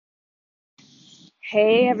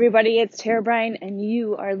Hey everybody, it's Tara Bryan, and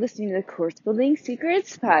you are listening to the Course Building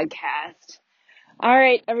Secrets podcast. All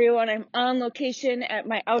right, everyone, I'm on location at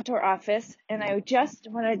my outdoor office, and I just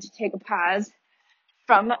wanted to take a pause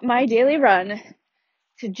from my daily run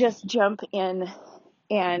to just jump in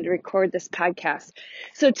and record this podcast.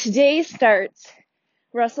 So today starts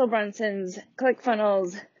Russell Brunson's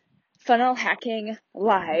ClickFunnels Funnel Hacking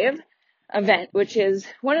Live event, which is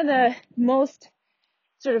one of the most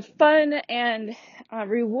sort of fun and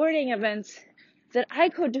rewarding events that I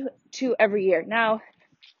go to every year. Now,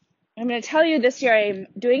 I'm going to tell you this year I'm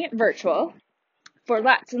doing it virtual for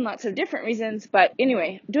lots and lots of different reasons, but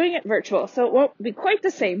anyway, doing it virtual, so it won't be quite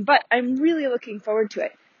the same, but I'm really looking forward to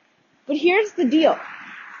it. But here's the deal.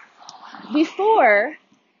 Before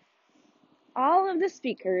all of the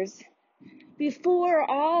speakers, before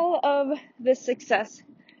all of the success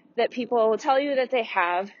that people will tell you that they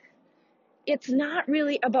have, it's not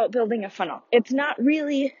really about building a funnel. It's not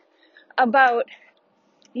really about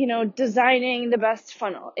designing the best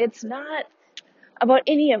funnel. It's not about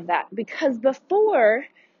any of that, because before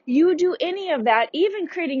you do any of that, even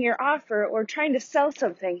creating your offer or trying to sell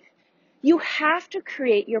something, you have to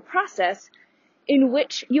create your process in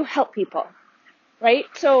which you help people, right?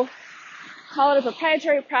 So call it a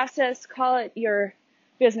proprietary process, call it your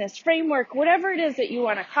business framework, whatever it is that you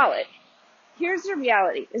want to call it. Here's the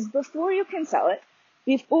reality, is before you can sell it,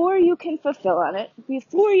 before you can fulfill on it,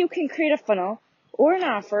 before you can create a funnel or an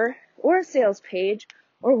offer or a sales page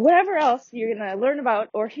or whatever else you're going to learn about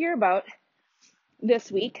or hear about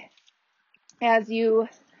this week as you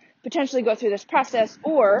potentially go through this process,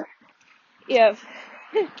 or if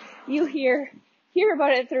you hear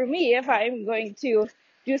about it through me, if I'm going to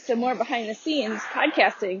do some more behind the scenes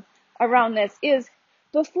podcasting around this, is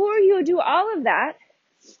before you do all of that,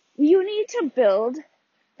 you need to build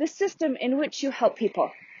the system in which you help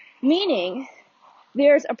people. Meaning,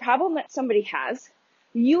 there's a problem that somebody has.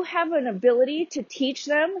 You have an ability to teach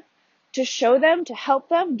them, to show them, to help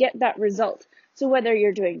them get that result. So whether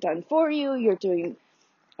you're doing done for you, you're doing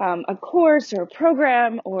a course or a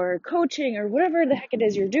program or coaching or whatever the heck it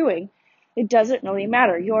is you're doing, it doesn't really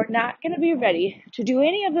matter. You're not going to be ready to do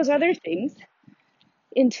any of those other things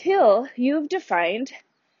until you've defined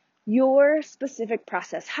your specific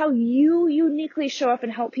process, how you uniquely show up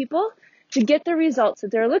and help people to get the results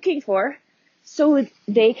that they're looking for so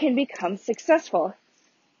they can become successful.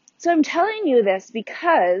 So I'm telling you this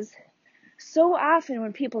because so often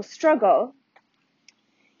when people struggle,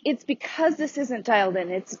 it's because this isn't dialed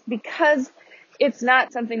in. It's because it's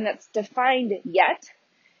not something that's defined yet.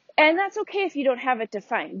 And that's okay if you don't have it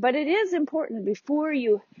defined. But it is important before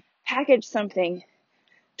you package something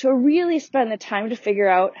to really spend the time to figure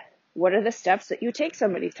out what are the steps that you take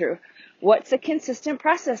somebody through. What's a consistent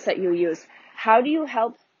process that you use? How do you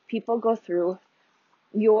help people go through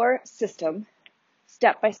your system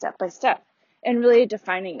step by step by step? And really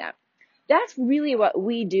defining that. That's really what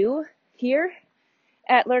we do here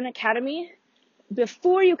at Learn Academy.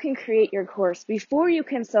 Before you can create your course, before you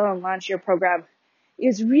can sell and launch your program,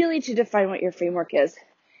 is really to define what your framework is.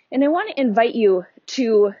 And I want to invite you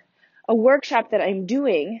to a workshop that I'm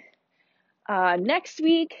doing next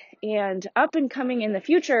week and up and coming in the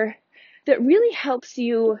future that really helps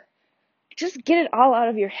you just get it all out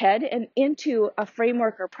of your head and into a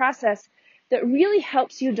framework or process that really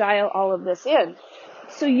helps you dial all of this in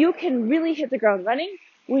so you can really hit the ground running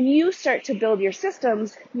when you start to build your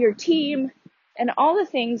systems, your team, and all the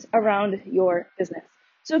things around your business.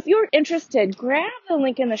 So if you're interested, grab the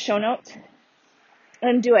link in the show notes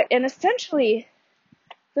and do it. And essentially,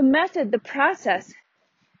 the method, the process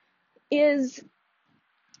is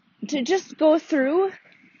to just go through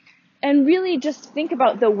and really just think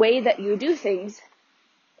about the way that you do things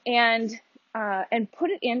and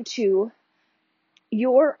put it into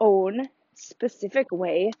your own specific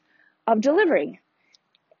way of delivering.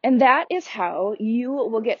 And that is how you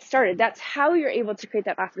will get started. That's how you're able to create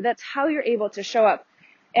that offer. That's how you're able to show up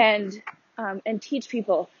and teach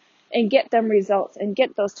people and get them results and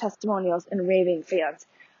get those testimonials and raving fans.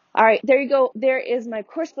 All right, there you go. There is my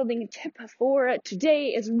course building tip for today.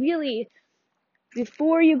 Is really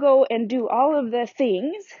before you go and do all of the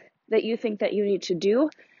things that you think that you need to do,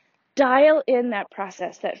 dial in that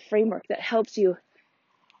process, that framework that helps you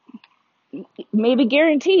maybe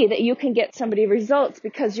guarantee that you can get somebody results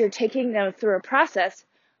because you're taking them through a process,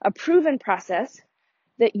 a proven process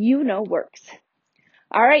that you know works.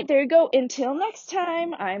 All right, there you go. Until next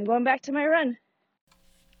time, I'm going back to my run.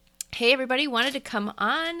 Hey everybody, wanted to come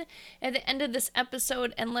on at the end of this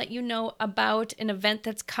episode and let you know about an event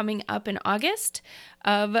that's coming up in August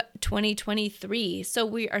of 2023. So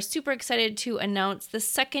we are super excited to announce the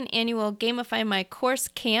second annual Gamify My Course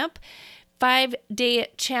Camp 5-day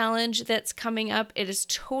challenge that's coming up. It is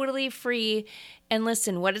totally free. And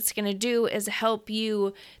listen, what it's going to do is help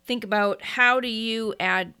you think about how do you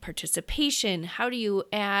add participation? How do you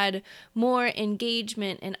add more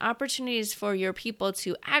engagement and opportunities for your people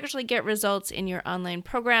to actually get results in your online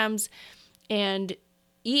programs? And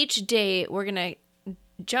each day we're going to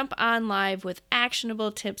jump on live with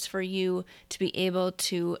actionable tips for you to be able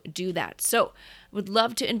to do that. So, would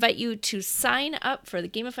love to invite you to sign up for the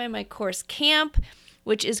Gamify My Course Camp,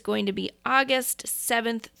 which is going to be August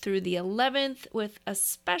 7th through the 11th with a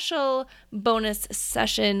special bonus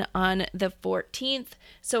session on the 14th.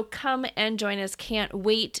 So come and join us. Can't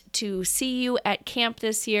wait to see you at camp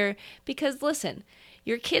this year because listen,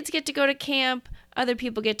 your kids get to go to camp, other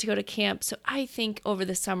people get to go to camp. So I think over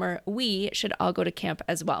the summer, we should all go to camp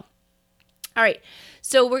as well. All right,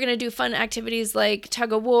 so we're going to do fun activities like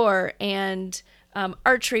tug of war and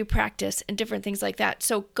archery practice and different things like that.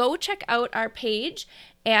 So go check out our page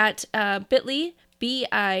at bit.ly,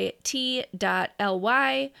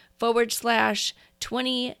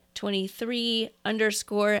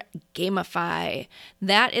 bit.ly/2023_gamify.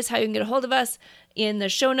 That is how you can get a hold of us. In the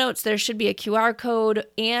show notes, there should be a QR code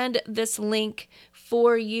and this link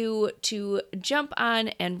for you to jump on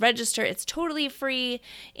and register. It's totally free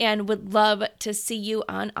and would love to see you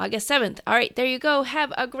on August 7th. All right, there you go.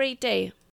 Have a great day.